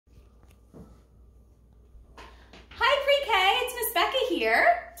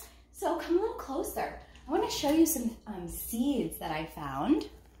here. So come a little closer. I want to show you some seeds that I found.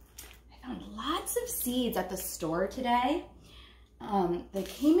 I found lots of seeds at the store today. They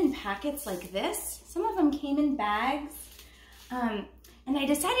came in packets like this. Some of them came in bags. And I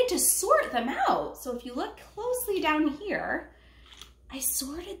decided to sort them out. So if you look closely down here, I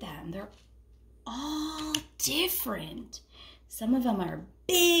sorted them. They're all different. Some of them are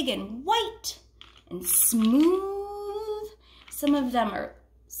big and white and smooth. Some of them are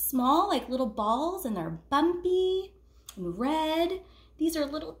small, like little balls, and they're bumpy and red. These are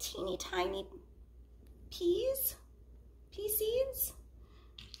little teeny tiny pea seeds.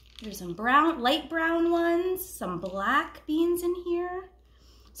 There's some brown, light brown ones, some black beans in here.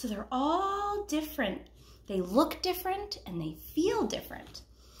 So they're all different. They look different and they feel different.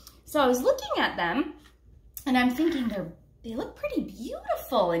 So I was looking at them and I'm thinking they look pretty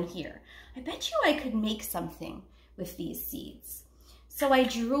beautiful in here. I bet you I could make something with these seeds. So I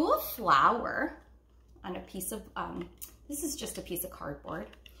drew a flower on a piece of, this is just a piece of cardboard.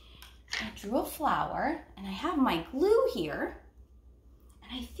 I drew a flower and I have my glue here.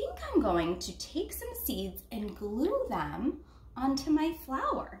 And I think I'm going to take some seeds and glue them onto my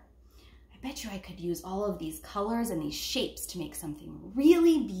flower. I bet you I could use all of these colors and these shapes to make something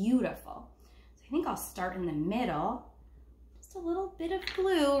really beautiful. So I think I'll start in the middle. Just a little bit of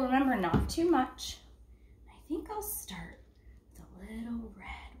glue. Remember, not too much. I think I'll start with a little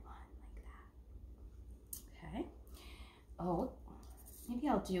red one like that. Okay. Oh, maybe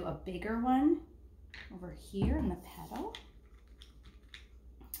I'll do a bigger one over here in the petal.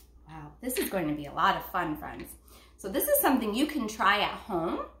 Wow, this is going to be a lot of fun, friends. So this is something you can try at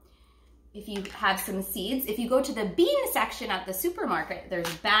home if you have some seeds. If you go to the bean section at the supermarket,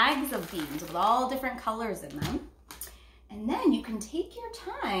 there's bags of beans with all different colors in them. And then you can take your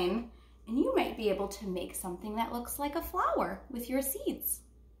time and you might be able to make something that looks like a flower with your seeds.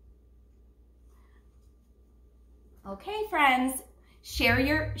 Okay, friends, share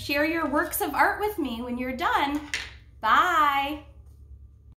your works of art with me when you're done. Bye.